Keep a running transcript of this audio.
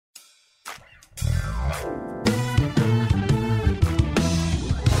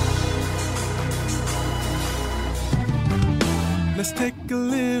Let's take a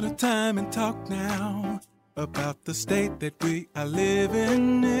little time and talk now about the state that we are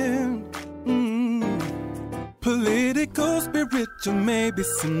living in. Political, spiritual, maybe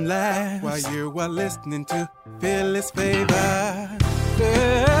some laughs while you are listening to Phyllis Favor.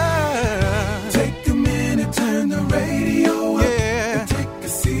 Yeah. Take a minute, turn the radio up, and take a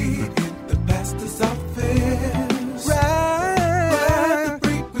seat in the pastor's office. Right the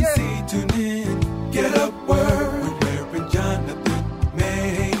frequency, tune in, get up word with Reverend Jonathan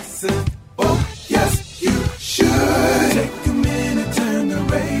Mason. Oh, yes, you should. Take a minute, turn the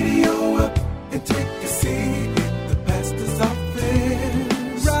radio up, and take a seat in the pastor's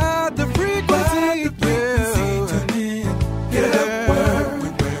office. Ride the frequency, tune in, get up word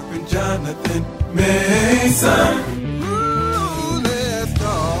with Reverend Jonathan Mason.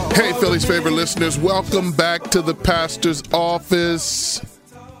 Hey, Philly's favorite listeners, welcome back to the pastor's office.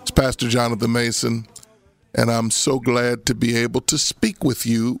 It's Pastor Jonathan Mason, and I'm so glad to be able to speak with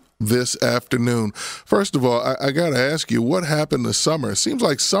you this afternoon. First of all, I got to ask you, what happened this summer? It seems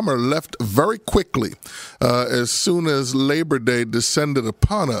like summer left very quickly as soon as Labor Day descended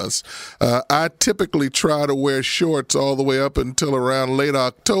upon us. I typically try to wear shorts all the way up until around late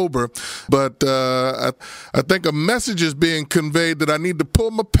October, but I think a message is being conveyed that I need to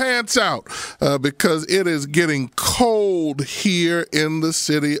pull my pants out because it is getting cold here in the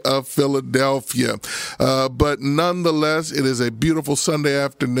city of Philadelphia. But nonetheless, it is a beautiful Sunday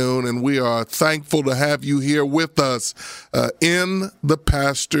afternoon, and we are thankful to have you here with us in the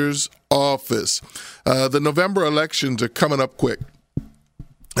pastor's office. The November elections are coming up quick,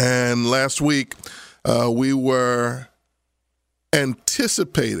 and last week we were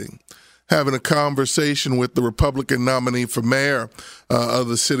anticipating having a conversation with the Republican nominee for mayor of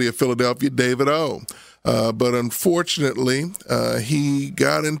the city of Philadelphia, David O. But unfortunately, he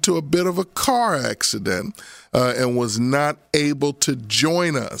got into a bit of a car accident and was not able to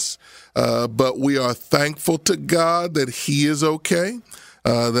join us. But we are thankful to God that he is okay,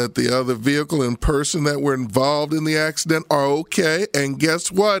 that the other vehicle and person that were involved in the accident are okay. And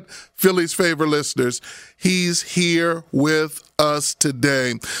guess what, Philly's favorite listeners? He's here with us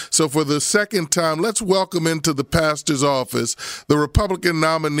today. So for the second time, let's welcome into the pastor's office the Republican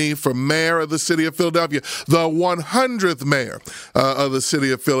nominee for mayor of the city of Philadelphia, the 100th mayor of the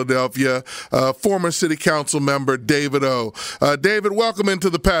city of Philadelphia, former city council member David O. David, welcome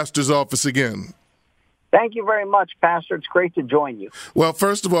into the pastor's office again. Thank you very much, Pastor. It's great to join you. Well,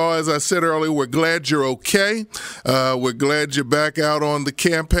 first of all, as I said earlier, we're glad you're okay. We're glad you're back out on the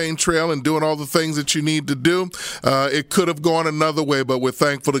campaign trail and doing all the things that you need to do. It could have gone another way, but we're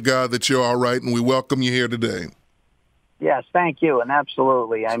thankful to God that you're all right, and we welcome you here today. Yes, thank you, and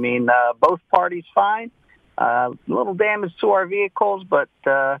absolutely. I mean, both parties fine. A little damage to our vehicles, but,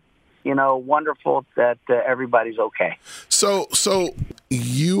 wonderful that everybody's okay. So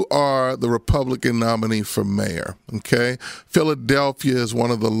you are the Republican nominee for mayor, okay? Philadelphia is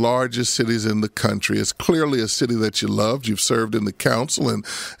one of the largest cities in the country. It's clearly a city that you loved. You've served in the council,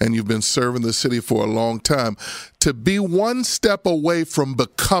 and you've been serving the city for a long time. To be one step away from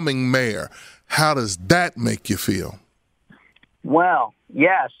becoming mayor, how does that make you feel? Well,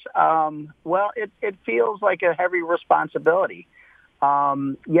 yes. It feels like a heavy responsibility.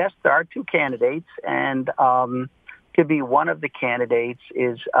 Yes, there are two candidates, and to be one of the candidates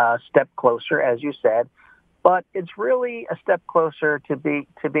is a step closer, as you said, but it's really a step closer to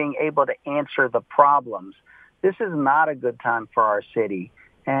being able to answer the problems. This is not a good time for our city,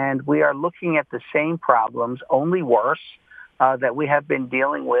 and we are looking at the same problems, only worse, that we have been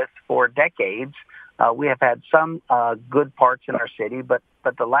dealing with for decades. We have had some good parts in our city, but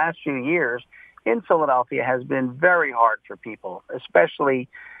the last few years in Philadelphia has been very hard for people, especially,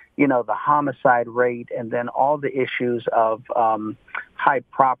 the homicide rate, and then all the issues of high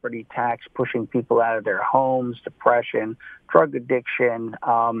property tax pushing people out of their homes, depression, drug addiction,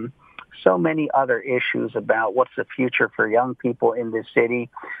 so many other issues about what's the future for young people in this city.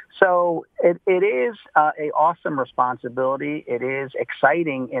 So it is a awesome responsibility. It is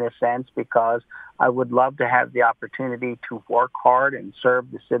exciting in a sense because I would love to have the opportunity to work hard and serve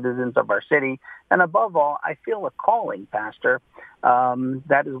the citizens of our city. And above all, I feel a calling, Pastor.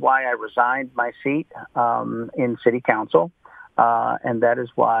 That is why I resigned my seat in city council. And that is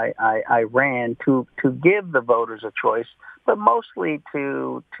why I ran to give the voters a choice, but mostly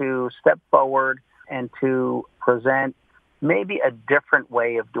to step forward and to present maybe a different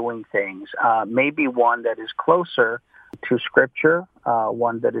way of doing things, maybe one that is closer to Scripture,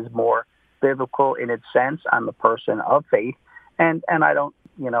 one that is more biblical in its sense. I'm a person of faith, and I don't,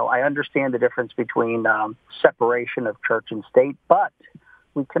 I understand the difference between separation of church and state, but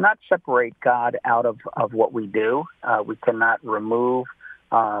we cannot separate God out of what we do. We cannot remove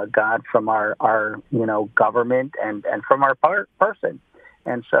God from our government and from our person.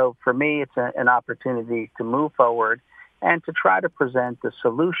 And so for me, it's an opportunity to move forward and to try to present the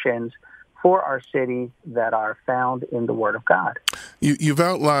solutions for our city that are found in the Word of God. You've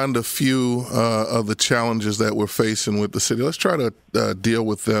outlined a few of the challenges that we're facing with the city. Let's try to deal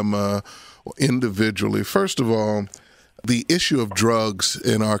with them individually. First of all, the issue of drugs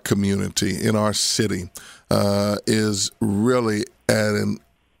in our community, in our city, is really at an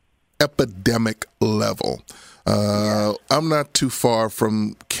epidemic level. I'm not too far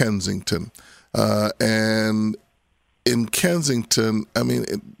from Kensington, and in Kensington, I mean,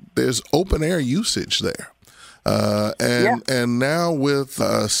 there's open air usage there. And now with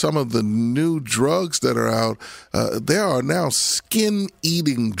some of the new drugs that are out, there are now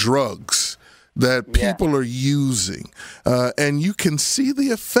skin-eating drugs that people are using. And you can see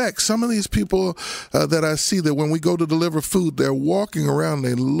the effects. Some of these people that I see, that when we go to deliver food, they're walking around,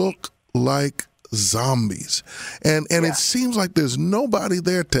 they look like zombies. And it seems like there's nobody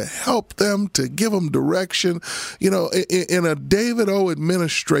there to help them, to give them direction. You know, in a David O.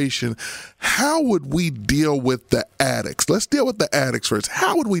 administration, how would we deal with the addicts? Let's deal with the addicts first.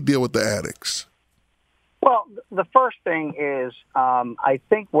 How would we deal with the addicts? Well, the first thing is, I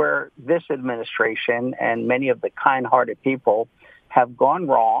think where this administration and many of the kind-hearted people have gone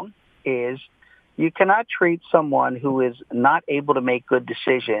wrong is you cannot treat someone who is not able to make good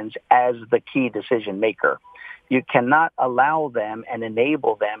decisions as the key decision maker. You cannot allow them and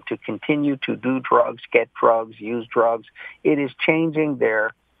enable them to continue to do drugs, get drugs, use drugs. It is changing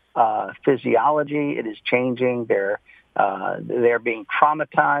their physiology. It is changing they're being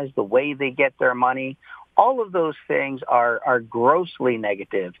traumatized, the way they get their money. All of those things are grossly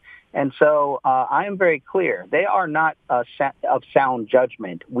negative. And so I am very clear. They are not of sound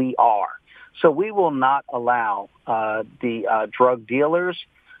judgment. We are. So we will not allow the drug dealers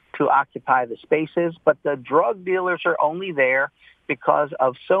to occupy the spaces, but the drug dealers are only there because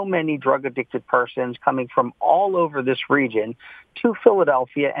of so many drug-addicted persons coming from all over this region to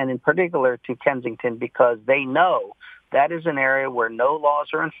Philadelphia and in particular to Kensington, because they know that is an area where no laws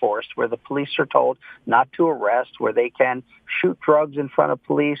are enforced, where the police are told not to arrest, where they can shoot drugs in front of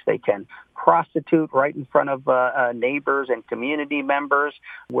police, they can prostitute right in front of neighbors and community members,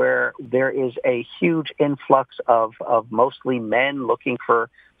 where there is a huge influx of mostly men looking for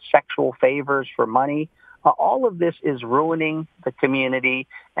sexual favors for money. All of this is ruining the community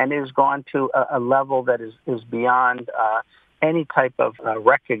and has gone to a level that is beyond any type of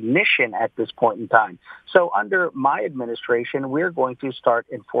recognition at this point in time. So under my administration, we're going to start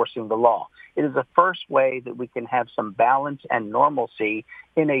enforcing the law. It is the first way that we can have some balance and normalcy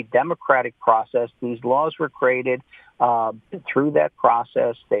in a democratic process. These laws were created through that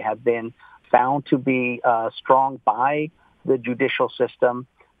process. They have been found to be strong by the judicial system.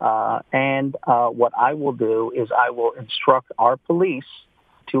 And what I will do is I will instruct our police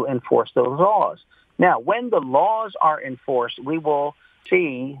to enforce those laws. Now, when the laws are enforced, we will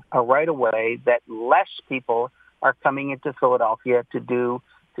see right away that less people are coming into Philadelphia to do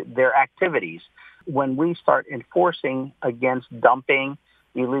their activities. When we start enforcing against dumping,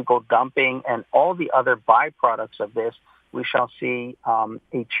 illegal dumping, and all the other byproducts of this, we shall see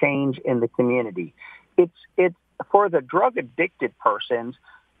a change in the community. It's for the drug-addicted persons,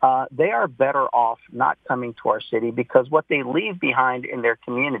 they are better off not coming to our city because what they leave behind in their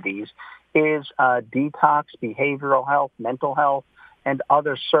communities is detox, behavioral health, mental health, and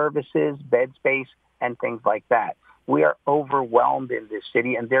other services, bed space, and things like that. We are overwhelmed in this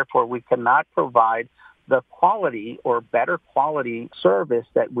city, and therefore we cannot provide the quality or better quality service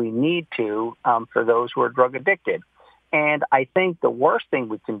that we need to for those who are drug addicted. And I think the worst thing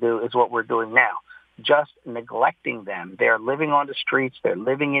we can do is what we're doing now, just neglecting them. They're living on the streets. They're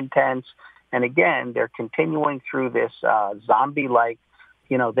living in tents. And again, they're continuing through this zombie-like,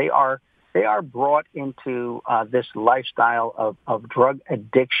 they are brought into this lifestyle of drug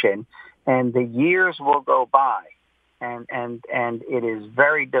addiction, and the years will go by, and it is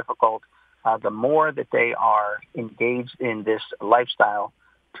very difficult. The more that they are engaged in this lifestyle,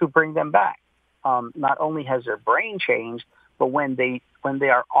 to bring them back. Not only has their brain changed, but when they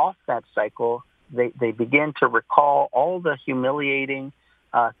are off that cycle, they begin to recall all the humiliating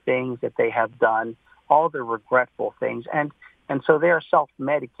things that they have done, all the regretful things, and so they are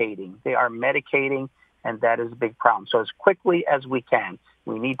self-medicating. They are medicating, and that is a big problem. So as quickly as we can,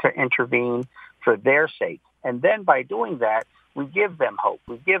 we need to intervene for their sake. And then by doing that, we give them hope.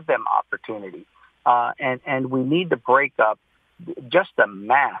 We give them opportunity. And we need to break up just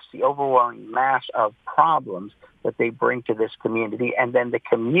the overwhelming mass of problems that they bring to this community, and then the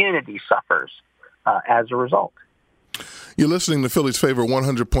community suffers as a result. You're listening to Philly's favorite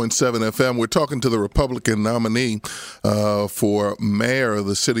 100.7 FM. We're talking to the Republican nominee for mayor of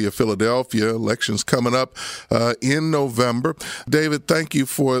the city of Philadelphia. Elections coming up in November. David, thank you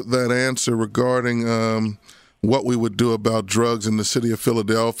for that answer regarding what we would do about drugs in the city of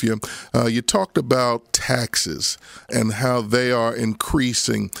Philadelphia. You talked about taxes and how they are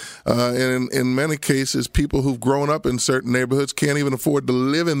increasing. And in many cases, people who've grown up in certain neighborhoods can't even afford to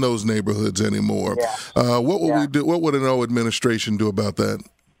live in those neighborhoods anymore. Yeah. What would we do? What would an administration do about that?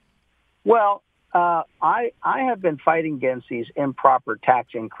 Well, I have been fighting against these improper tax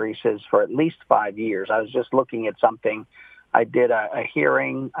increases for at least 5 years. I was just looking at something. I did a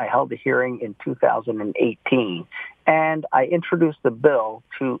hearing. I held a hearing in 2018, and I introduced the bill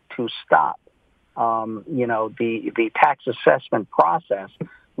to stop, the tax assessment process,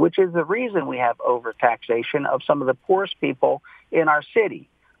 which is the reason we have overtaxation of some of the poorest people in our city.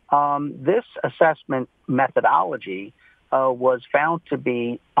 This assessment methodology was found to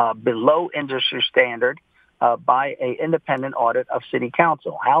be below industry standard by an independent audit of City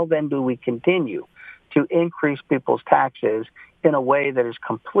Council. How then do we continue to increase people's taxes in a way that is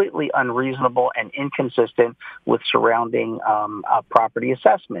completely unreasonable and inconsistent with surrounding property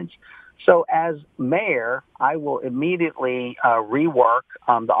assessments? So as mayor, I will immediately rework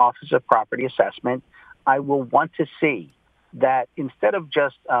the Office of Property Assessment. I will want to see that instead of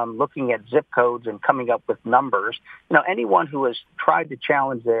just looking at zip codes and coming up with numbers, anyone who has tried to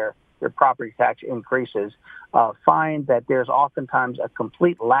challenge their property tax increases find that there's oftentimes a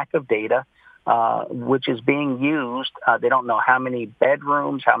complete lack of data which is being used. They don't know how many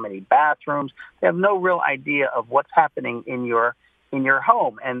bedrooms, how many bathrooms. They have no real idea of what's happening in your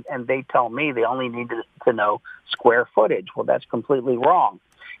home. And they tell me they only need to know square footage. Well, that's completely wrong.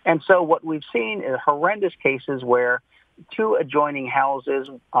 And so what we've seen is horrendous cases where two adjoining houses,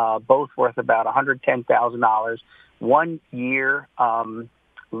 both worth about $110,000, 1 year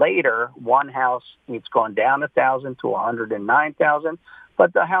later, one house, it's gone down $1,000 to $109,000.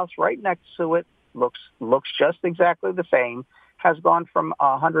 But the house right next to it looks just exactly the same, has gone from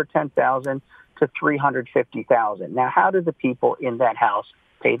 $110,000 to $350,000. Now, how do the people in that house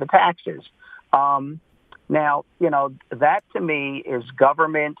pay the taxes? Now, that to me is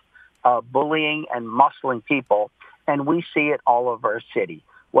government bullying and muscling people, and we see it all over our city.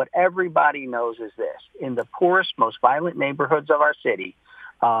 What everybody knows is this: in the poorest, most violent neighborhoods of our city,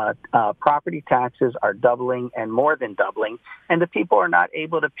 property taxes are doubling and more than doubling, and the people are not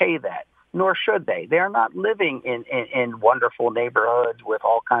able to pay that, nor should they. They are not living in wonderful neighborhoods with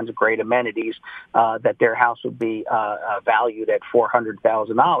all kinds of great amenities that their house would be valued at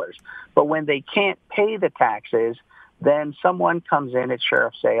 $400,000. But when they can't pay the taxes, then someone comes in at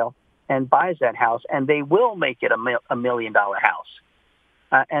sheriff's sale and buys that house, and they will make it a $1 million house.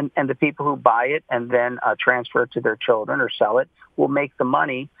 And the people who buy it and then transfer it to their children or sell it will make the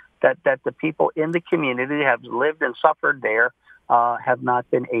money that the people in the community have lived and suffered there have not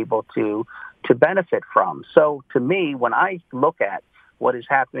been able to benefit from. So to me, when I look at what is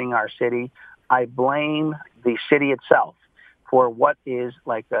happening in our city, I blame the city itself for what is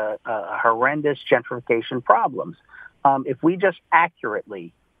like a horrendous gentrification problems. If we just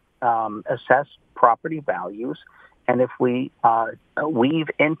accurately assess property values, and if we weave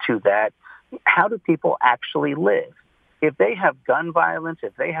into that, how do people actually live? If they have gun violence,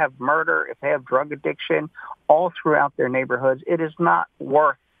 if they have murder, if they have drug addiction all throughout their neighborhoods, it is not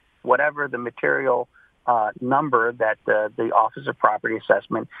worth whatever the material number that the Office of Property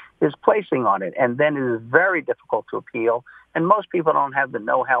Assessment is placing on it. And then it is very difficult to appeal, and most people don't have the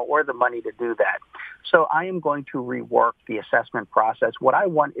know-how or the money to do that. So I am going to rework the assessment process. What I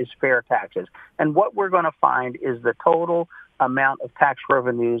want is fair taxes. And what we're going to find is the total amount of tax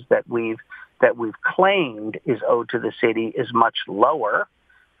revenues that we've claimed is owed to the city is much lower.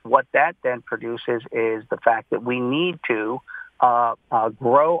 What that then produces is the fact that we need to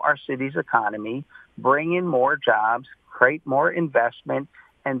grow our city's economy, bring in more jobs, create more investment,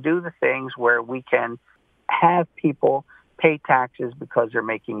 and do the things where we can have people pay taxes because they're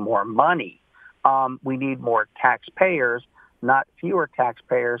making more money. We need more taxpayers, not fewer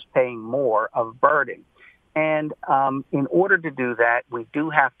taxpayers paying more of burden. And in order to do that, we do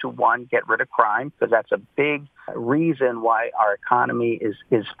have to, one, get rid of crime, because that's a big reason why our economy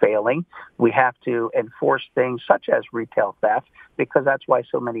is failing. We have to enforce things such as retail theft, because that's why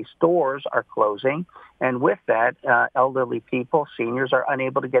so many stores are closing. And with that, elderly people, seniors, are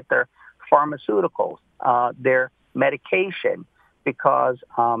unable to get their pharmaceuticals, their medication, because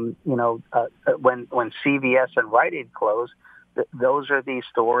when CVS and Rite Aid close, those are the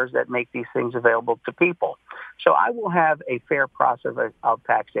stores that make these things available to people. So I will have a fair process of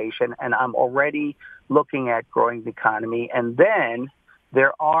taxation, and I'm already looking at growing the economy. And then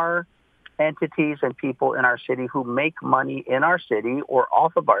there are entities and people in our city who make money in our city or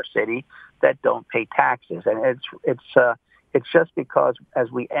off of our city that don't pay taxes. And it's just because as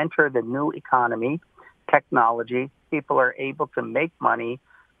we enter the new economy, technology, people are able to make money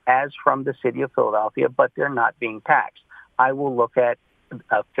as from the city of Philadelphia, but they're not being taxed. I will look at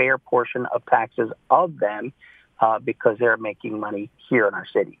a fair portion of taxes of them because they're making money here in our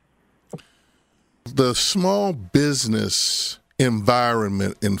city. The small business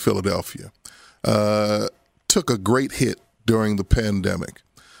environment in Philadelphia took a great hit during the pandemic.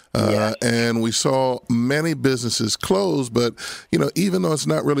 Yes. And we saw many businesses close, but, even though it's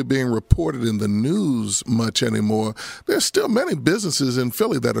not really being reported in the news much anymore, there's still many businesses in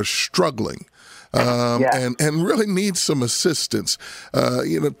Philly that are struggling and really need some assistance.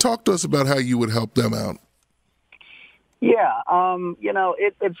 Talk to us about how you would help them out. Yeah,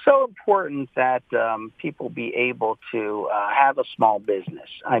 it's so important that people be able to have a small business.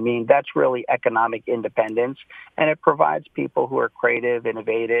 I mean, that's really economic independence, and it provides people who are creative,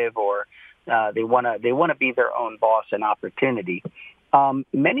 innovative, or they want to be their own boss an opportunity.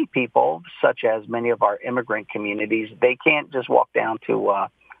 Many people, such as many of our immigrant communities, they can't just walk down to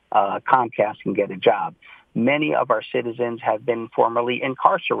Comcast and get a job. Many of our citizens have been formerly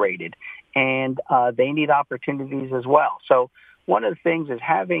incarcerated, and they need opportunities as well. So one of the things is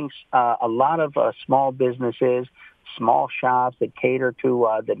having a lot of small businesses, small shops that cater to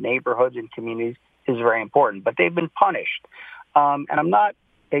the neighborhoods and communities is very important. But they've been punished. And I'm not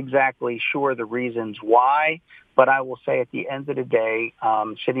exactly sure the reasons why, but I will say at the end of the day,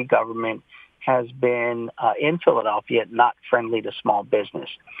 city government has been, in Philadelphia, not friendly to small business.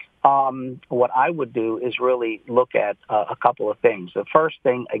 What I would do is really look at a couple of things. The first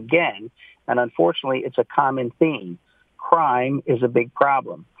thing, again, and unfortunately it's a common theme, crime is a big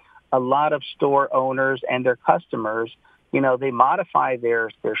problem. A lot of store owners and their customers, they modify their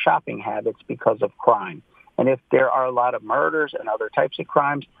shopping habits because of crime. And if there are a lot of murders and other types of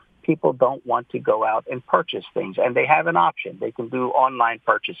crimes, people don't want to go out and purchase things. And they have an option. They can do online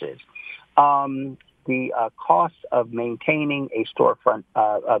purchases. The cost of maintaining a storefront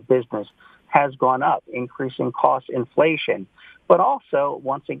business has gone up, increasing cost inflation. But also,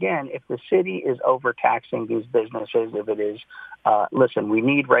 once again, if the city is overtaxing these businesses, if it is, listen, we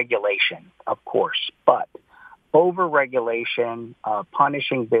need regulation, of course, but over-regulation,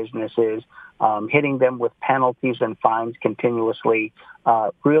 punishing businesses, hitting them with penalties and fines continuously,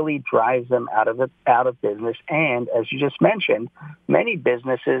 really drives them out of business. And as you just mentioned, many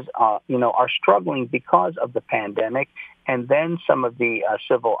businesses, are struggling because of the pandemic, and then some of the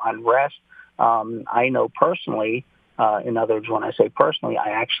civil unrest. I know personally. In other words, when I say personally,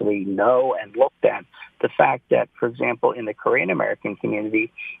 I actually know and looked at the fact that, for example, in the Korean American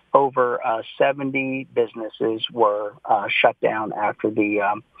community, over 70 businesses were shut down after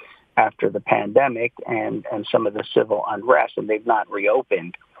the pandemic and some of the civil unrest, and they've not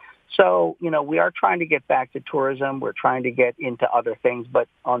reopened. So, we are trying to get back to tourism. We're trying to get into other things. But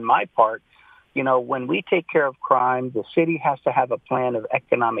on my part, when we take care of crime, the city has to have a plan of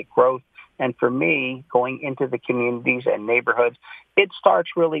economic growth. And for me, going into the communities and neighborhoods, it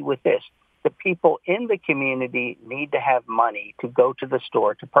starts really with this. The people in the community need to have money to go to the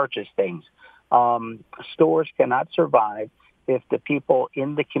store to purchase things. Stores cannot survive if the people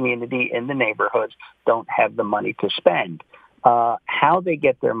in the community, in the neighborhoods, don't have the money to spend. How they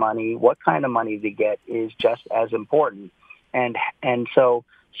get their money, what kind of money they get is just as important. And so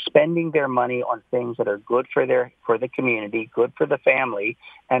spending their money on things that are good for the community, good for the family,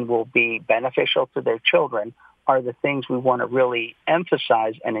 and will be beneficial to their children are the things we want to really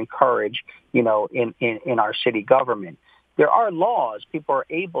emphasize and encourage, in our city government. There are laws. People are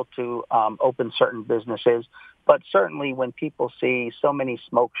able to open certain businesses, but certainly when people see so many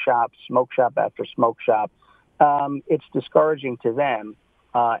smoke shop after smoke shop, it's discouraging to them.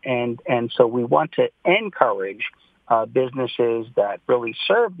 And so we want to encourage businesses that really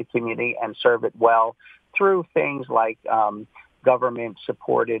serve the community and serve it well through things like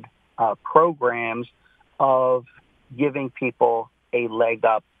government-supported programs of giving people a leg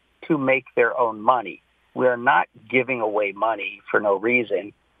up to make their own money. We're not giving away money for no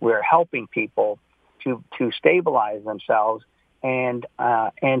reason. We're helping people to stabilize themselves and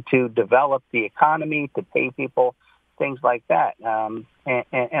to develop the economy, to pay people, things like that. And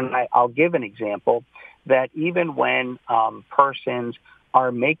I'll give an example that even when persons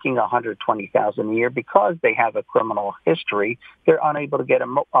are making $120,000 a year because they have a criminal history, they're unable to get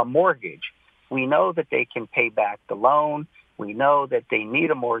a mortgage. We know that they can pay back the loan. We know that they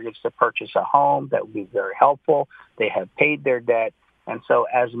need a mortgage to purchase a home. That would be very helpful. They have paid their debt. And so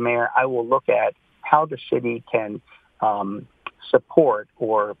as mayor, I will look at how the city can support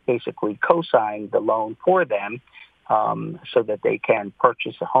or basically co-sign the loan for them so that they can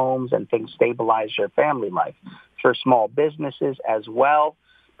purchase homes and things, stabilize their family life. For small businesses as well,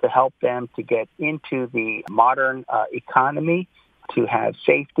 to help them to get into the modern economy, to have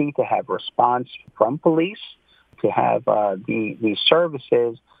safety, to have response from police, to have the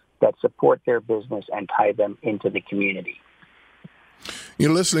services that support their business and tie them into the community.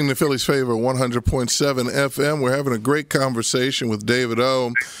 You're listening to Philly's Favor 100.7 FM. We're having a great conversation with David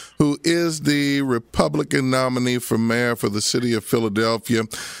O., who is the Republican nominee for mayor for the city of Philadelphia.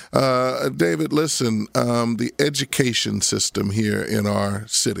 David, listen, the education system here in our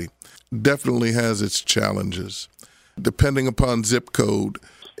city definitely has its challenges. Depending upon zip code,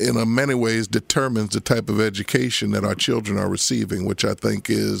 in many ways determines the type of education that our children are receiving, which I think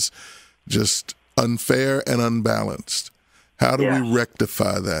is just unfair and unbalanced. How do we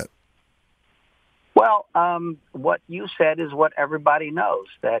rectify that? Well, what you said is what everybody knows,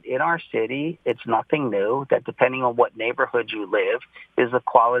 that in our city, it's nothing new, that depending on what neighborhood you live is the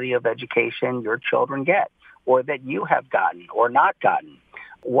quality of education your children get, or that you have gotten or not gotten.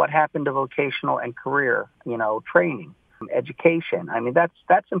 What happened to vocational and career, training, education? I mean,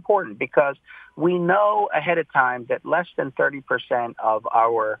 that's important because we know ahead of time that less than 30% of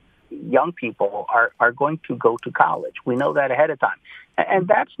our young people are going to go to college. We know that ahead of time. And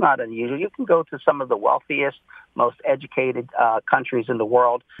that's not unusual. You can go to some of the wealthiest, most educated countries in the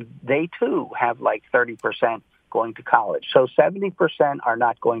world. They, too, have like 30% going to college. So 70% are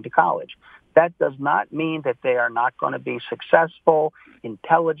not going to college. That does not mean that they are not going to be successful,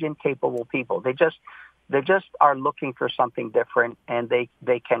 intelligent, capable people. They just are looking for something different, and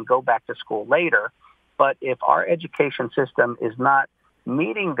they can go back to school later. But if our education system is not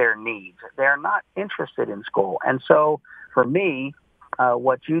meeting their needs, they're not interested in school. And so for me,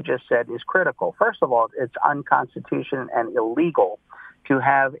 what you just said is critical. First of all, it's unconstitutional and illegal to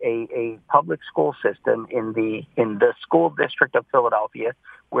have a public school system in the school district of Philadelphia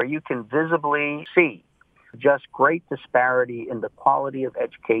where you can visibly see just great disparity in the quality of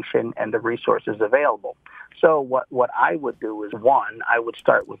education and the resources available. So what I would do is, one, I would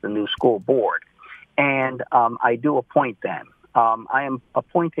start with the new school board, and I do appoint them. I am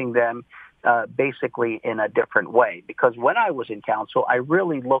appointing them basically in a different way, because when I was in council, I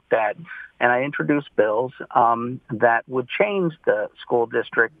really looked at and I introduced bills that would change the school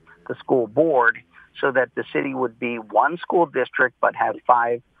district, the school board, so that the city would be one school district but have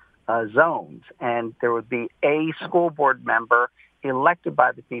 5 zones, and there would be a school board member elected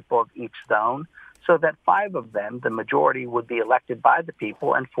by the people of each zone, so that 5 of them, the majority, would be elected by the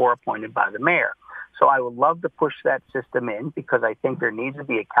people and 4 appointed by the mayor. So I would love to push that system in because I think there needs to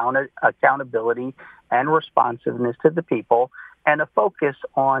be accountability and responsiveness to the people and a focus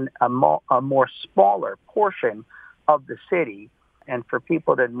on a more smaller portion of the city, and for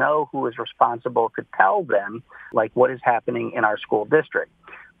people to know who is responsible to tell them, like, what is happening in our school district.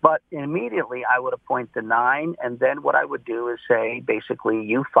 But immediately I would appoint the 9, and then what I would do is say, basically,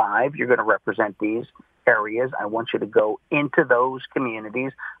 you 5, you're going to represent these areas. I want you to go into those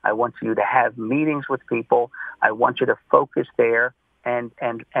communities. I want you to have meetings with people. I want you to focus there. And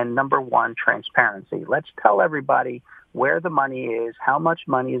number 1, transparency. Let's tell everybody where the money is, how much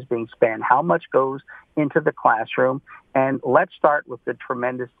money is being spent, how much goes into the classroom. And let's start with the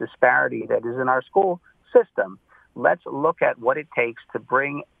tremendous disparity that is in our school system. Let's look at what it takes to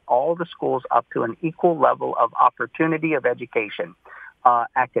bring all the schools up to an equal level of opportunity of education,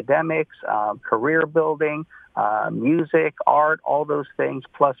 academics, career building, music, art, all those things,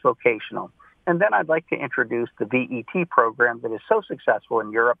 plus vocational. And then I'd like to introduce the VET program that is so successful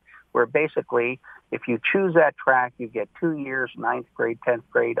in Europe, where basically if you choose that track, you get 2 years, 9th grade, 10th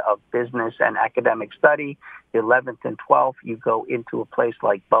grade of business and academic study. 11th and 12th, you go into a place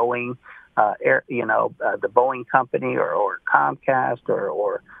like Boeing, the Boeing company or Comcast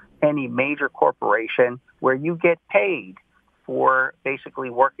or any major corporation, where you get paid for basically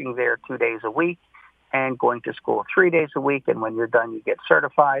working there 2 days a week and going to school 3 days a week. And when you're done, you get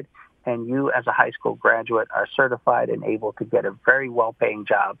certified. And you, as a high school graduate, are certified and able to get a very well-paying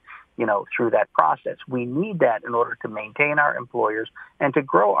job, through that process. We need that in order to maintain our employers and to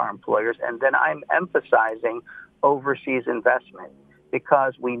grow our employers. And then I'm emphasizing overseas investment,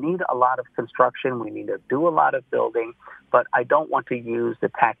 because we need a lot of construction. We need to do a lot of building, but I don't want to use the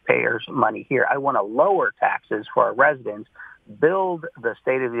taxpayers' money here. I want to lower taxes for our residents, build the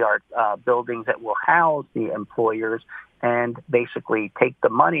state-of-the-art buildings that will house the employers, and basically take the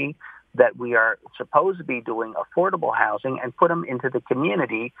money that we are supposed to be doing affordable housing and put them into the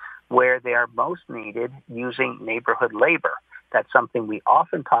community where they are most needed using neighborhood labor. That's something we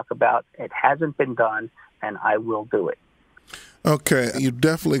often talk about. It hasn't been done, and I will do it. Okay, you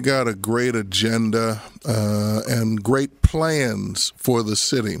definitely got a great agenda and great plans for the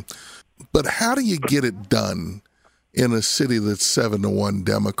city. But how do you get it done in a city that's 7-1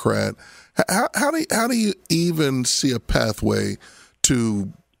 Democrat? How do you even see a pathway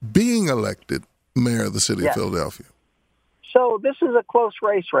to being elected mayor of the city of Philadelphia? So this is a close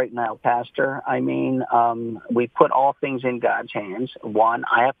race right now, Pastor. I mean, we put all things in God's hands. One,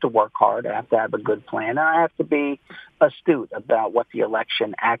 I have to work hard. I have to have a good plan. And I have to be astute about what the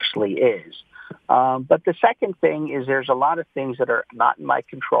election actually is. But the second thing is there's a lot of things that are not in my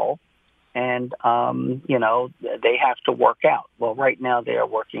control. And, they have to work out. Well, right now they are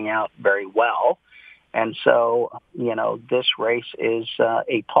working out very well. And so, this race is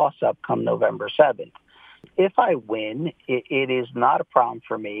a toss-up come November 7th. If I win, it is not a problem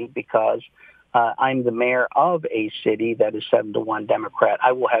for me because I'm the mayor of a city that is 7-1 Democrat.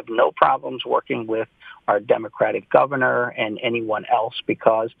 I will have no problems working with our Democratic governor and anyone else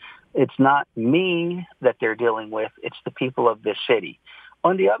because it's not me that they're dealing with. It's the people of this city.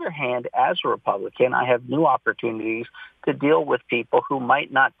 On the other hand, as a Republican, I have new opportunities to deal with people who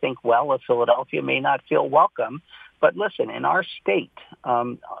might not think well of Philadelphia, may not feel welcome. But listen, in our state,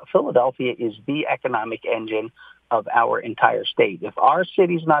 Philadelphia is the economic engine of our entire state. If our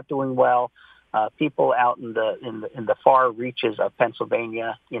city's not doing well, people out in the far reaches of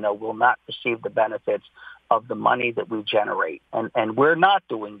Pennsylvania, will not receive the benefits of the money that we generate. And we're not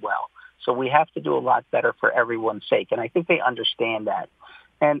doing well. So we have to do a lot better for everyone's sake. And I think they understand that.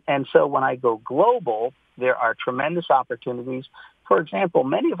 And so when I go global, there are tremendous opportunities. For example,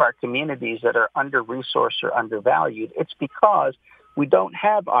 many of our communities that are under-resourced or undervalued, it's because we don't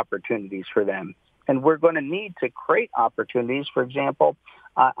have opportunities for them. And we're going to need to create opportunities. For example,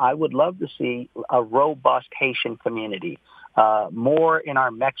 I would love to see a robust Haitian community, more in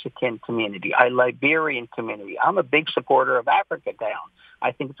our Mexican community, our Liberian community. I'm a big supporter of Africa Town.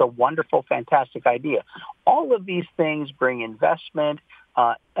 I think it's a wonderful, fantastic idea. All of these things bring investment.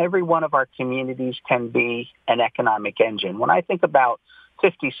 Every one of our communities can be an economic engine. When I think about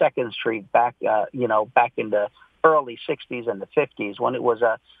 52nd Street back in the early 60s and the 50s, when it was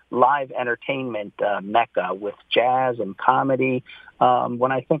a live entertainment mecca with jazz and comedy,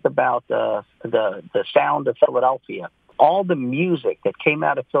 when I think about the sound of Philadelphia, all the music that came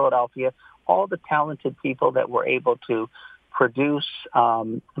out of Philadelphia, all the talented people that were able to produce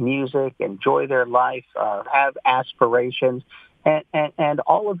music, enjoy their life, have aspirations, and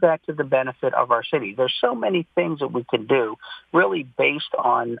all of that to the benefit of our city. There's so many things that we can do really based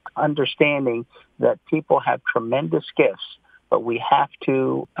on understanding that people have tremendous gifts, but we have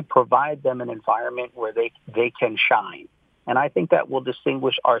to provide them an environment where they can shine. And I think that will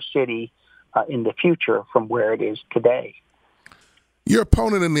distinguish our city in the future from where it is today. Your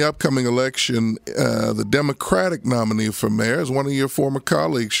opponent in the upcoming election, the Democratic nominee for mayor, is one of your former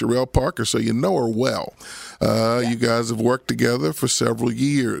colleagues, Sherelle Parker, so you know her well. You guys have worked together for several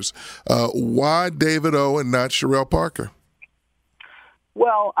years. Why David O. and not Sherelle Parker?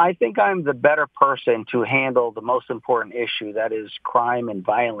 Well, I think I'm the better person to handle the most important issue, that is crime and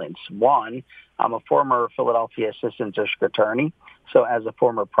violence. One, I'm a former Philadelphia Assistant District Attorney. So as a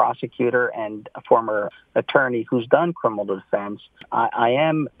former prosecutor and a former attorney who's done criminal defense, I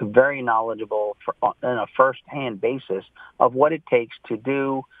am very knowledgeable on a first-hand basis of what it takes to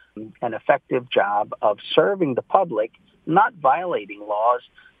do an effective job of serving the public, not violating laws,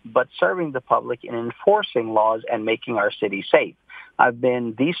 but serving the public and enforcing laws and making our city safe. I've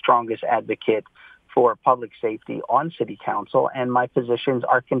been the strongest advocate for public safety on city council, and my positions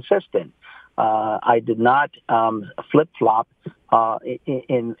are consistent. I did not flip-flop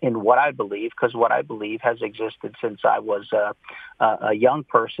in what I believe, because what I believe has existed since I was a young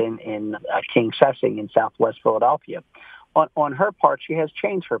person in King Sessing in Southwest Philadelphia. On her part, she has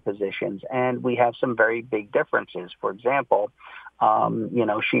changed her positions, and we have some very big differences. For example,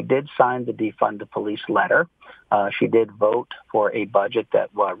 she did sign the defund the police letter. She did vote for a budget that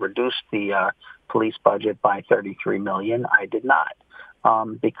reduced the police budget by $33 million. I did not.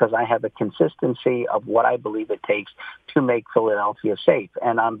 Because I have a consistency of what I believe it takes to make Philadelphia safe.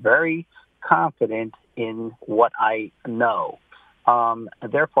 And I'm very confident in what I know.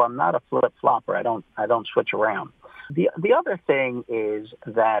 Therefore, I'm not a flip-flopper. I don't switch around. The other thing is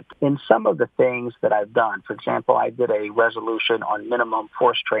that in some of the things that I've done, for example, I did a resolution on minimum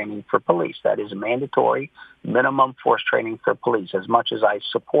force training for police. That is mandatory minimum force training for police. As much as I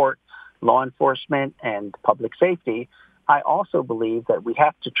support law enforcement and public safety, I also believe that we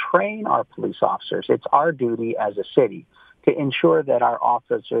have to train our police officers. It's our duty as a city to ensure that our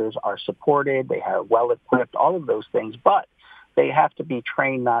officers are supported, they are well-equipped, all of those things, but they have to be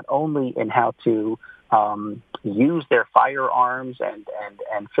trained not only in how to use their firearms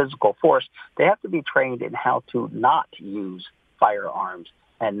and physical force, they have to be trained in how to not use firearms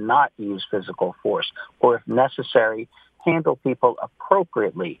and not use physical force, or if necessary, handle people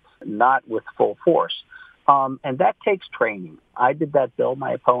appropriately, not with full force. And that takes training. I did that bill.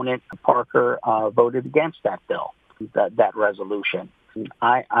 My opponent, Parker, voted against that bill, that resolution.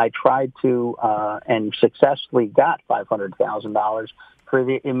 I tried to and successfully got $500,000 for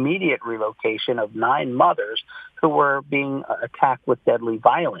the immediate relocation of 9 mothers who were being attacked with deadly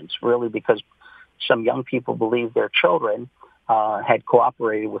violence, really because some young people believed their children had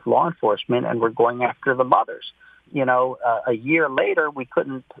cooperated with law enforcement and were going after the mothers. A year later, we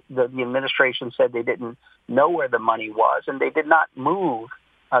couldn't, the administration said they didn't know where the money was, and they did not move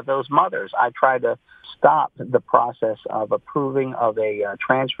those mothers. I tried to stop the process of approving of a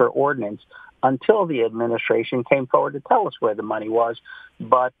transfer ordinance until the administration came forward to tell us where the money was.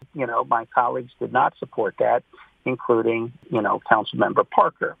 But, my colleagues did not support that, including, Councilmember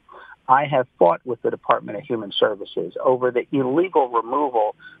Parker. I have fought with the Department of Human Services over the illegal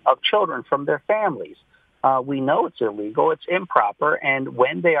removal of children from their families. We know it's illegal, it's improper, and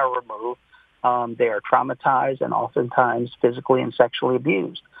when they are removed, they are traumatized and oftentimes physically and sexually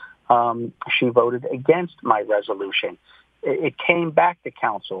abused. She voted against my resolution. It came back to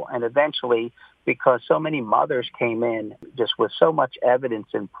council, and eventually, because so many mothers came in just with so much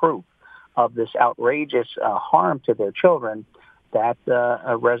evidence and proof of this outrageous harm to their children, that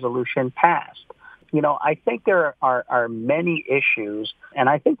a resolution passed. I think there are many issues, and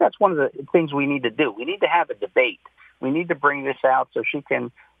I think that's one of the things we need to do. We need to have a debate. We need to bring this out so she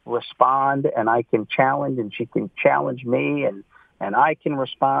can respond, and I can challenge, and she can challenge me, and I can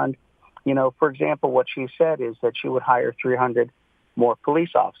respond. For example, what she said is that she would hire 300 more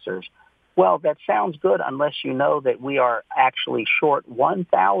police officers. Well, that sounds good unless you know that we are actually short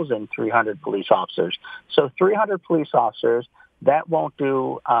 1,300 police officers. So 300 police officers, that won't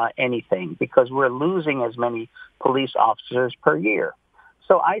do anything because we're losing as many police officers per year.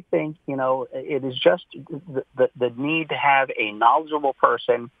 So I think, it is just the need to have a knowledgeable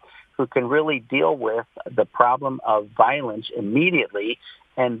person who can really deal with the problem of violence immediately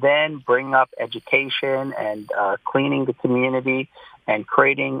and then bring up education and cleaning the community and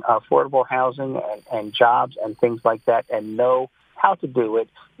creating affordable housing and jobs and things like that, and know how to do it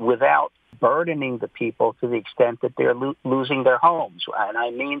without burdening the people to the extent that they're losing their homes. And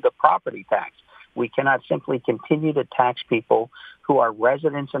I mean the property tax. We cannot simply continue to tax people who are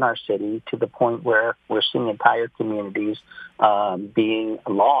residents in our city to the point where we're seeing entire communities being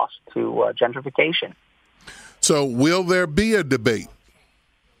lost to gentrification. So will there be a debate?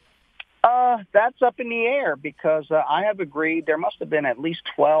 That's up in the air because I have agreed there must have been at least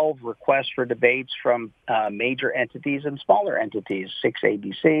 12 requests for debates from major entities and smaller entities,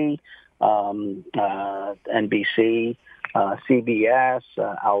 6ABC, NBC, CBS,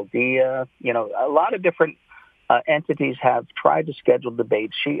 Aldea. A lot of different entities have tried to schedule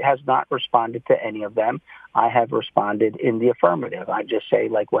debates. She has not responded to any of them. I have responded in the affirmative. I just say,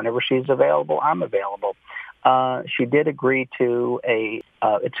 whenever she's available, I'm available. She did agree to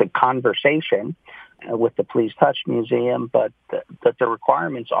it's a conversation with the Please Touch Museum, but the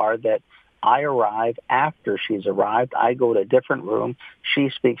requirements are that I arrive after she's arrived. I go to a different room.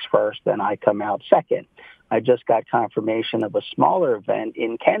 She speaks first, then I come out second. I just got confirmation of a smaller event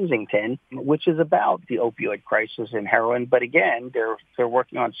in Kensington, which is about the opioid crisis and heroin. But again, they're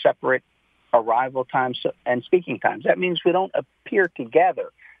working on separate arrival times and speaking times. That means we don't appear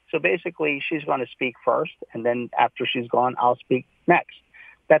together. So basically, she's going to speak first, and then after she's gone, I'll speak next.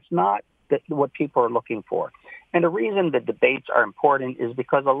 That's not what people are looking for. And the reason the debates are important is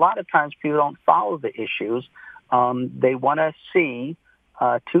because a lot of times people don't follow the issues. They want to see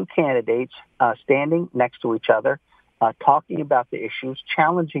two candidates standing next to each other, talking about the issues,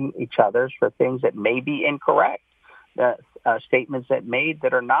 challenging each other for things that may be incorrect, statements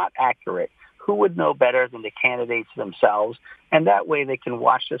that are not accurate. Who would know better than the candidates themselves? And that way they can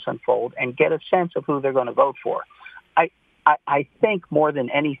watch this unfold and get a sense of who they're going to vote for. I think more than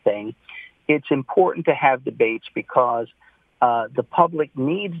anything, it's important to have debates because the public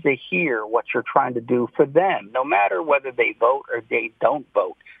needs to hear what you're trying to do for them, no matter whether they vote or they don't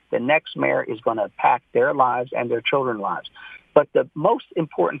vote. The next mayor is going to impact their lives and their children's lives. But the most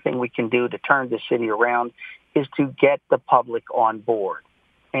important thing we can do to turn the city around is to get the public on board.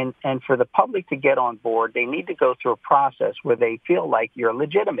 And for the public to get on board, they need to go through a process where they feel like you're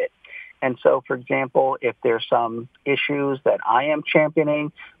legitimate. And so, for example, if there's some issues that I am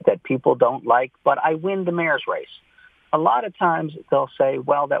championing that people don't like, but I win the mayor's race, a lot of times they'll say,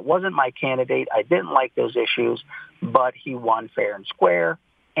 well, that wasn't my candidate. I didn't like those issues, but he won fair and square,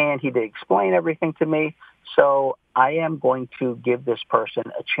 and he did explain everything to me. So I am going to give this person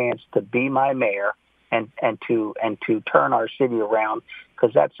a chance to be my mayor and to turn our city around,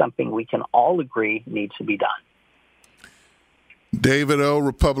 because that's something we can all agree needs to be done. David O.,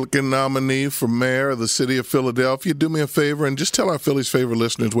 Republican nominee for mayor of the city of Philadelphia. Do me a favor and just tell our Philly's favorite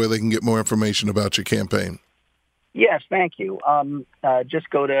listeners where they can get more information about your campaign. Yes, thank you. Just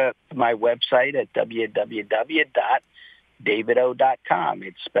go to my website at www.davido.com.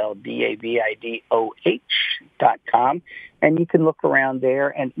 It's spelled DAVIDOH.com. And you can look around there,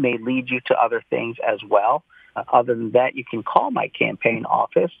 and it may lead you to other things as well. Other than that, you can call my campaign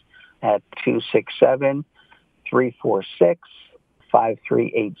office at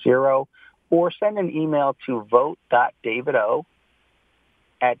 267-346-5380 or send an email to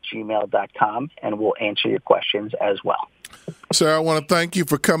vote.davido@gmail.com, and we'll answer your questions as well. Sir, I want to thank you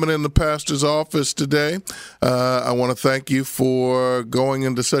for coming in the pastor's office today. I want to thank you for going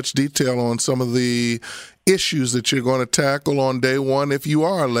into such detail on some of the issues that you're going to tackle on day one if you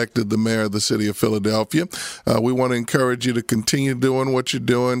are elected the mayor of the city of Philadelphia. We want to encourage you to continue doing what you're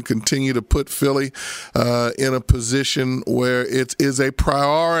doing, continue to put Philly in a position where it is a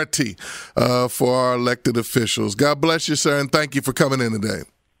priority for our elected officials. God bless you, sir, and thank you for coming in today.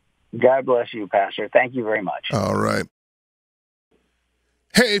 God bless you, Pastor. Thank you very much. All right.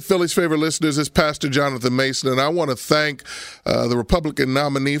 Hey, Philly's favorite listeners, it's Pastor Jonathan Mason, and I want to thank the Republican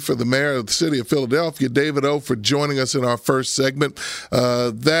nominee for the mayor of the city of Philadelphia, David O., for joining us in our first segment.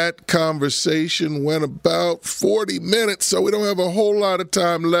 That conversation went about 40 minutes, so we don't have a whole lot of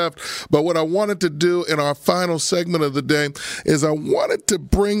time left. But what I wanted to do in our final segment of the day is I wanted to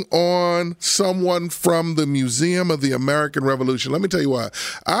bring on someone from the Museum of the American Revolution. Let me tell you why.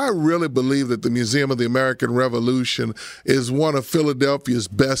 I really believe that the Museum of the American Revolution is one of Philadelphia's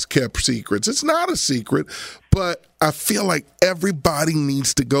best kept secrets. It's not a secret, but I feel like everybody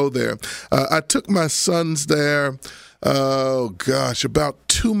needs to go there. I took my sons there, about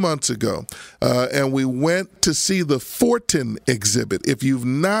 2 months ago, and we went to see the Fortin exhibit. If you've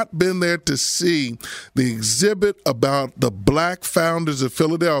not been there to see the exhibit about the Black founders of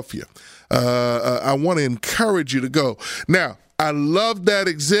Philadelphia, I want to encourage you to go. Now, I love that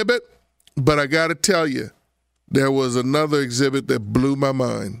exhibit, but I got to tell you, there was another exhibit that blew my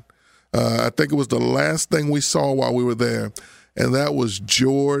mind. I think it was the last thing we saw while we were there, and that was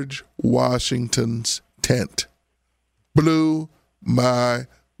George Washington's tent. Blew my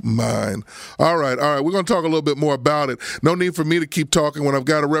mind. All right. We're going to talk a little bit more about it. No need for me to keep talking when I've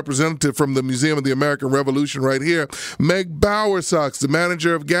got a representative from the Museum of the American Revolution right here, Meg Bowersox, the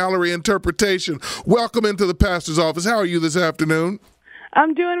manager of gallery interpretation. Welcome into the pastor's office. How are you this afternoon?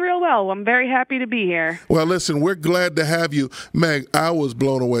 I'm doing real well. I'm very happy to be here. Well, listen, we're glad to have you. Meg, I was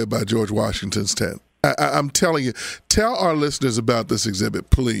blown away by George Washington's tent. I'm telling you, tell our listeners about this exhibit,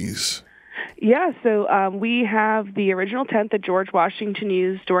 please. Yeah, so we have the original tent that George Washington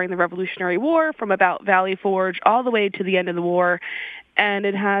used during the Revolutionary War from about Valley Forge all the way to the end of the war. And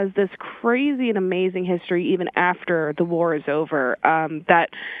it has this crazy and amazing history even after the war is over that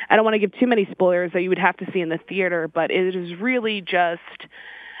I don't want to give too many spoilers that you would have to see in the theater, but it is really just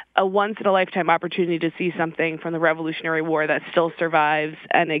a once-in-a-lifetime opportunity to see something from the Revolutionary War that still survives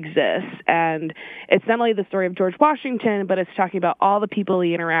and exists. And it's not only the story of George Washington, but it's talking about all the people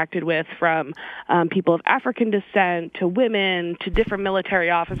he interacted with, from people of African descent to women to different military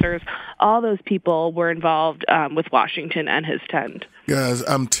officers. All those people were involved with Washington and his tent. Guys,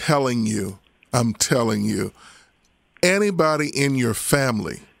 I'm telling you, anybody in your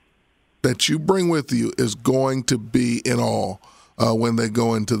family that you bring with you is going to be in awe when they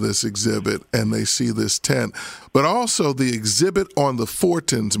go into this exhibit and they see this tent. But also the exhibit on the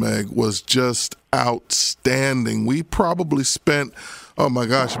Fortins, Meg, was just outstanding. We probably spent,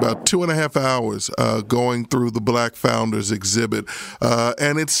 about 2.5 hours going through the Black Founders exhibit.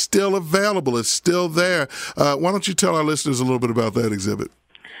 And it's still available. It's still there. Why don't you tell our listeners a little bit about that exhibit?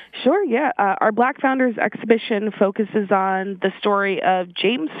 Sure, yeah. Our Black Founders exhibition focuses on the story of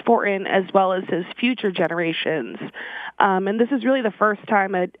James Fortin as well as his future generations. And this is really the first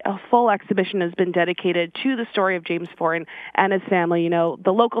time a full exhibition has been dedicated to the story of James Fortin and his family. You know,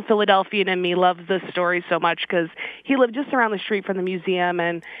 the local Philadelphian in me loves this story so much because he lived just around the street from the museum,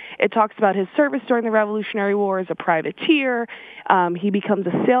 and it talks about his service during the Revolutionary War as a privateer. He becomes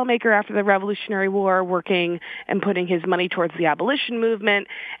a sailmaker after the Revolutionary War, working and putting his money towards the abolition movement.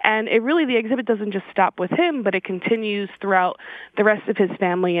 And the exhibit doesn't just stop with him, but it continues throughout the rest of his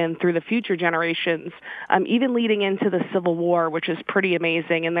family and through the future generations, even leading into the Civil War, which is pretty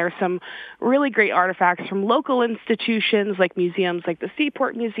amazing. And there's some really great artifacts from local institutions like museums like the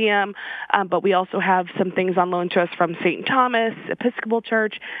Seaport Museum, but we also have some things on loan to us from St. Thomas Episcopal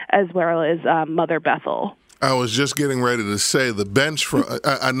Church, as well as Mother Bethel. I was just getting ready to say the bench from,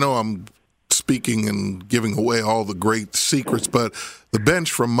 I know I'm speaking and giving away all the great secrets, but the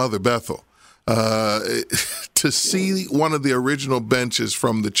bench from Mother Bethel, to see one of the original benches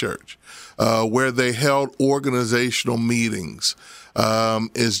from the church where they held organizational meetings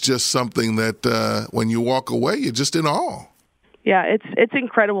is just something that when you walk away, you're just in awe. Yeah, it's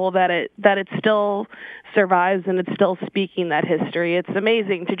incredible that it still survives and it's still speaking that history. It's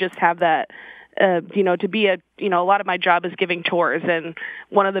amazing to just have that. To be a lot of my job is giving tours, and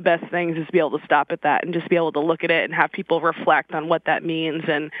one of the best things is to be able to stop at that and just be able to look at it and have people reflect on what that means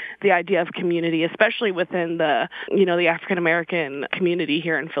and the idea of community, especially within the African American community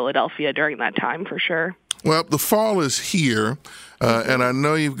here in Philadelphia during that time, for sure. Well, the fall is here, and I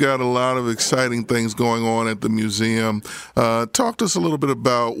know you've got a lot of exciting things going on at the museum. Talk to us a little bit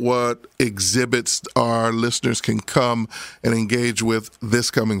about what exhibits our listeners can come and engage with this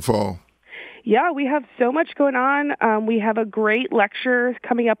coming fall. Yeah, we have so much going on. We have a great lecture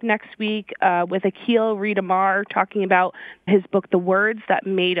coming up next week with Akil Reed-Amar talking about his book, The Words That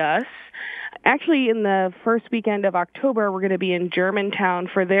Made Us. Actually, in the first weekend of October, we're going to be in Germantown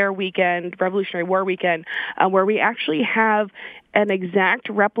for their weekend, Revolutionary War weekend, where we actually have an exact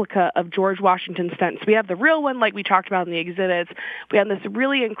replica of George Washington's tent. So we have the real one like we talked about in the exhibits. We have this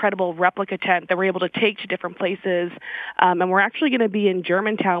really incredible replica tent that we're able to take to different places. And we're actually going to be in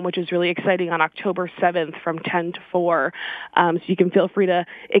Germantown, which is really exciting, on October 7th from 10 to 4. So you can feel free to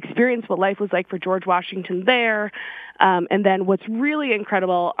experience what life was like for George Washington there. And then what's really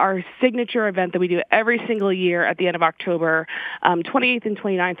incredible, our signature event that we do every single year at the end of October, 28th and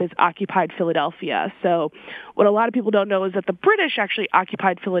 29th, is Occupied Philadelphia. So what a lot of people don't know is that the British actually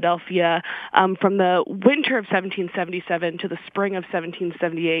occupied Philadelphia from the winter of 1777 to the spring of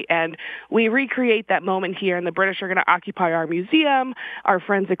 1778. And we recreate that moment here, and the British are going to occupy our museum, our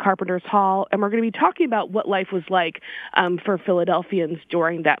friends at Carpenter's Hall, and we're going to be talking about what life was like for Philadelphians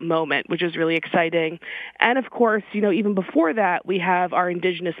during that moment, which is really exciting. And of course, even before that, we have our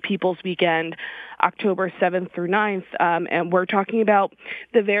Indigenous Peoples Weekend, October 7th through 9th, and we're talking about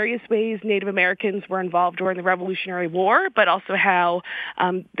the various ways Native Americans were involved during the Revolutionary War, but also how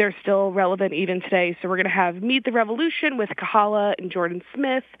they're still relevant even today. So we're going to have Meet the Revolution with Kahala and Jordan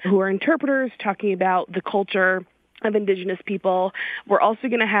Smith, who are interpreters, talking about the culture of Indigenous people. We're also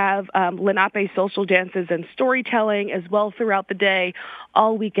going to have Lenape social dances and storytelling as well throughout the day,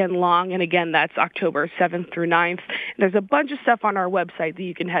 all weekend long. And again, that's October 7th through 9th. There's a bunch of stuff on our website that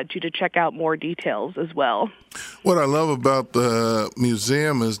you can head to check out more details as well. What I love about the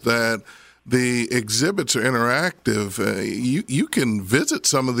museum is that the exhibits are interactive. You can visit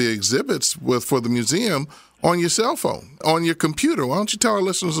some of the exhibits for the museum on your cell phone, on your computer. Why don't you tell our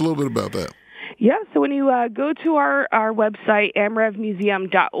listeners a little bit about that? Yeah, so when you go to our website,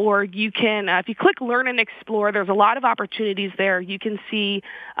 amrevmuseum.org, you can, if you click Learn and Explore, there's a lot of opportunities there. You can see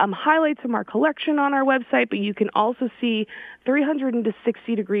highlights from our collection on our website, but you can also see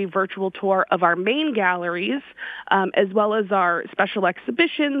 360-degree virtual tour of our main galleries, as well as our special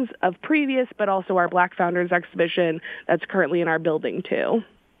exhibitions of previous, but also our Black Founders exhibition that's currently in our building, too.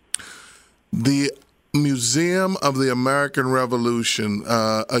 The Museum of the American Revolution.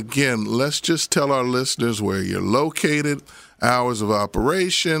 Again, let's just tell our listeners where you're located, hours of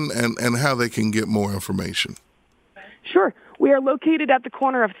operation, and how they can get more information. Sure. We are located at the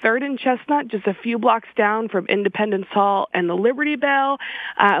corner of 3rd and Chestnut, just a few blocks down from Independence Hall and the Liberty Bell.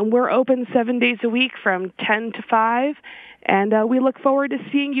 And we're open 7 days a week from 10 to 5. And we look forward to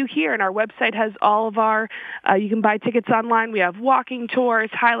seeing you here. And our website has all of our, you can buy tickets online. We have walking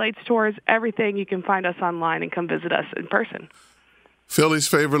tours, highlights tours, everything. You can find us online and come visit us in person. Philly's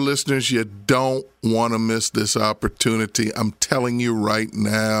favorite listeners, you don't want to miss this opportunity. I'm telling you right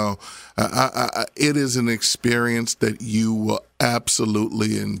now, it is an experience that you will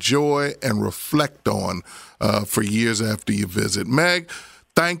absolutely enjoy and reflect on for years after you visit. Meg,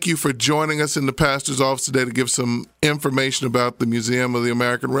 thank you for joining us in the pastor's office today to give some information about the Museum of the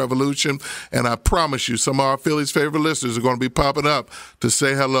American Revolution. And I promise you, some of our Philly's favorite listeners are going to be popping up to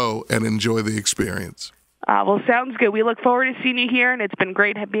say hello and enjoy the experience. Well, sounds good. We look forward to seeing you here, and it's been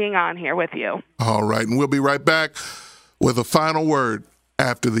great being on here with you. All right, and we'll be right back with a final word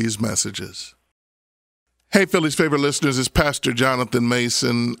after these messages. Hey, Philly's favorite listeners, it's Pastor Jonathan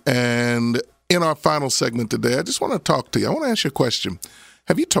Mason, and in our final segment today, I just want to talk to you. I want to ask you a question.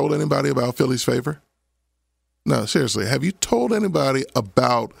 Have you told anybody about Philly's Favor? No, seriously, have you told anybody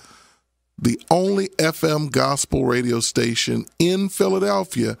about the only FM gospel radio station in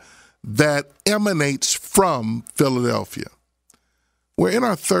Philadelphia that emanates from Philadelphia? We're in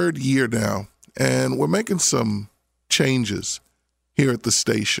our third year now, and we're making some changes here at the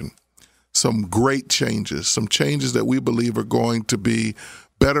station. Some great changes, some changes that we believe are going to be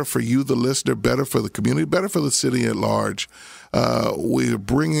better for you, the listener, better for the community, better for the city at large. We're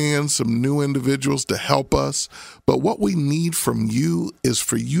bringing in some new individuals to help us. But what we need from you is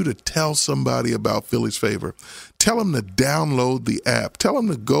for you to tell somebody about Philly's Favor. Tell them to download the app. Tell them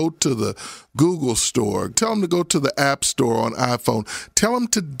to go to the Google store. Tell them to go to the App Store on iPhone. Tell them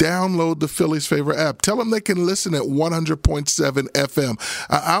to download the Philly's Favor app. Tell them they can listen at 100.7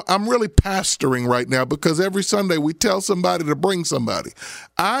 FM. I'm really pastoring right now because every Sunday we tell somebody to bring somebody.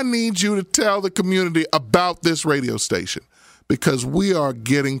 I need you to tell the community about this radio station because we are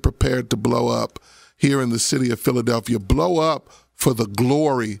getting prepared to blow up here in the city of Philadelphia, blow up for the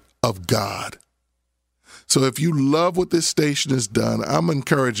glory of God. So if you love what this station has done, I'm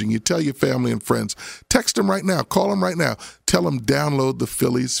encouraging you, tell your family and friends. Text them right now. Call them right now. Tell them download the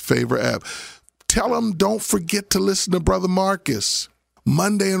Philly's Favor app. Tell them don't forget to listen to Brother Marcus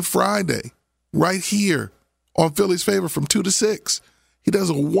Monday and Friday right here on Philly's Favor from 2 to 6. He does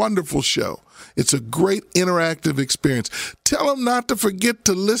a wonderful show. It's a great interactive experience. Tell them not to forget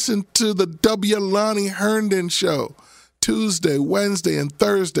to listen to the W. Lonnie Herndon show. Tuesday, Wednesday, and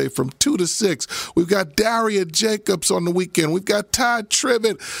Thursday from 2 to 6. We've got Daria Jacobs on the weekend. We've got Todd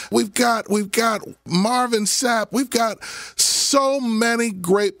Tribbett. We've got Marvin Sapp. We've got so many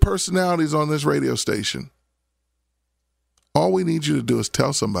great personalities on this radio station. All we need you to do is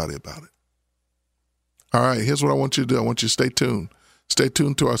tell somebody about it. All right, here's what I want you to do. I want you to stay tuned. Stay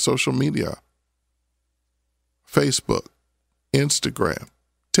tuned to our social media. Facebook, Instagram,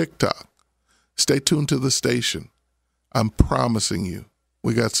 TikTok. Stay tuned to the station. I'm promising you,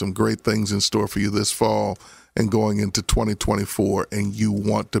 we got some great things in store for you this fall and going into 2024, and you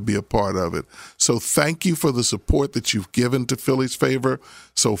want to be a part of it. So thank you for the support that you've given to Philly's Favor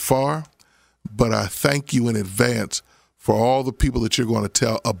so far, but I thank you in advance for all the people that you're going to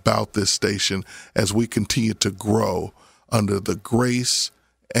tell about this station as we continue to grow under the grace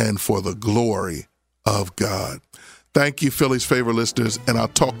and for the glory of God. Thank you, Philly's Favor listeners, and I'll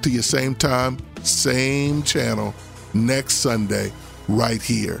talk to you same time, same channel, next Sunday, right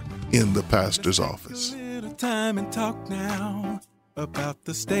here in the pastor's office. Take a little time and talk now about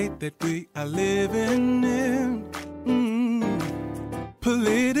the state that we are living in.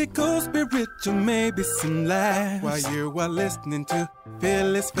 Political, spiritual, maybe some laughs while you are listening to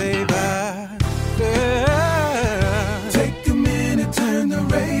Philly's Favor. Yeah. Take a minute, turn the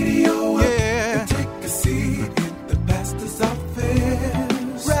radio up, and take a seat in the pastor's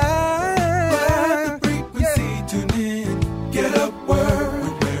office. Right the frequency, tune in, get up word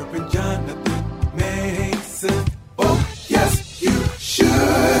with Reverend Jonathan Mason. Oh, yes, you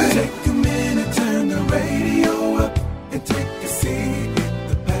should. Take a minute, turn the radio up, and take a seat in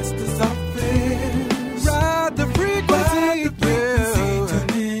the pastor's office. Ride the frequency, tune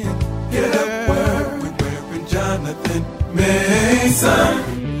in, get up word with Reverend Jonathan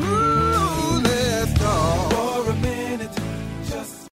Mason.